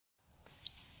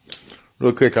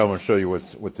Real quick, I want to show you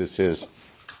what this is.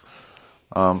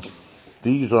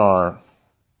 These are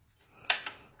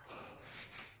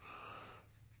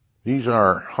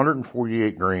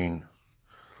 148 grain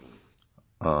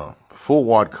full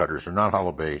wad cutters. They're not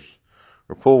hollow base.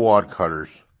 They're full wad cutters,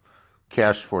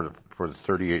 cast for the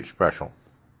 38 special.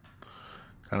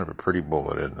 Kind of a pretty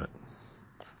bullet, isn't it?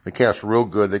 They cast real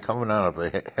good. They coming out of a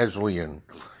Hesley and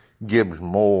Gibbs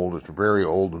mold. It's a very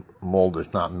old mold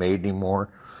that's not made anymore.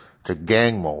 It's a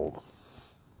gang mold.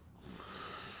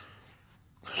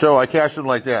 So I cast them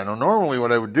like that. Now normally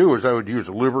what I would do is I would use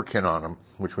a lubricant on them,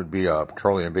 which would be a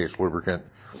petroleum-based lubricant,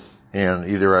 and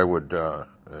either I would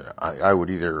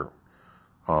either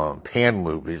pan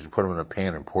lube these and put them in a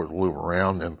pan and pour the lube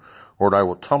around them, or I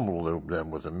would tumble lube them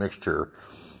with a mixture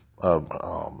of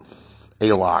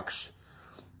Alox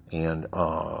and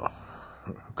a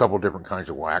couple different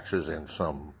kinds of waxes and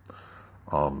some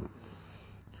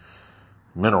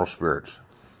mineral spirits,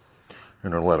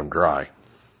 and then let them dry.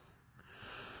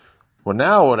 Well,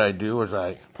 now what I do is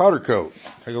I powder coat.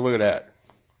 Take a look at that.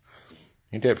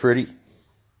 Ain't that pretty?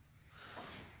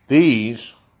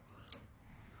 These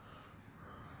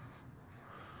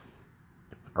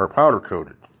are powder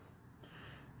coated,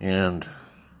 and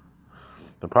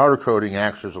the powder coating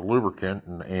acts as a lubricant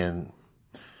and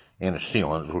a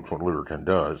sealant, which is what lubricant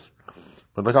does.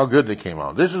 But look how good they came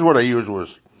out. This is what I used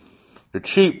was the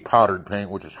cheap powdered paint,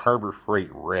 which is Harbor Freight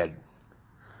Red.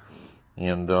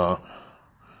 And you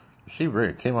see,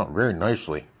 it came out very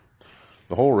nicely.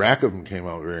 The whole rack of them came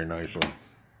out very nicely.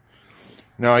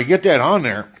 Now I get that on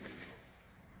there.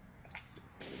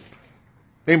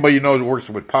 Anybody who knows who works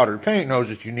with powdered paint knows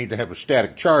that you need to have a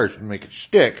static charge to make it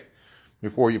stick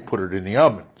before you put it in the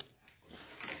oven.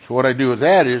 So what I do with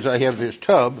that is I have this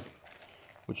tub,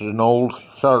 which is an old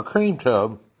sour cream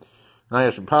tub, and I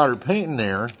have some powdered paint in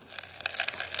there,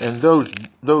 and those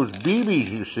BBs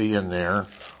you see in there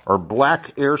are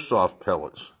black airsoft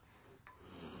pellets.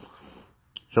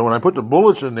 So when I put the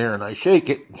bullets in there and I shake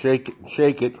it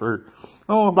for,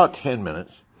 about 10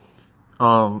 minutes,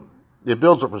 it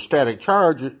builds up a static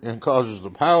charge and causes the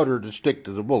powder to stick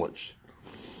to the bullets.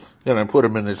 Then I put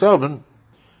them in this oven,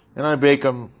 and I bake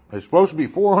them. It's supposed to be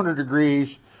 400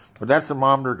 degrees, but that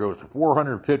thermometer goes to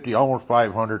 450, almost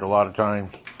 500 a lot of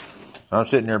times. I'm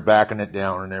sitting there backing it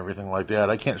down and everything like that.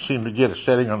 I can't seem to get a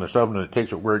setting on this oven that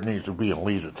takes it where it needs to be and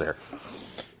leaves it there.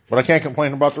 But I can't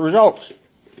complain about the results.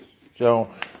 So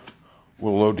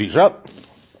we'll load these up,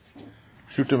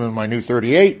 shoot them in my new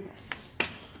 38,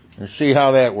 and see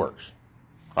how that works.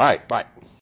 All right, bye.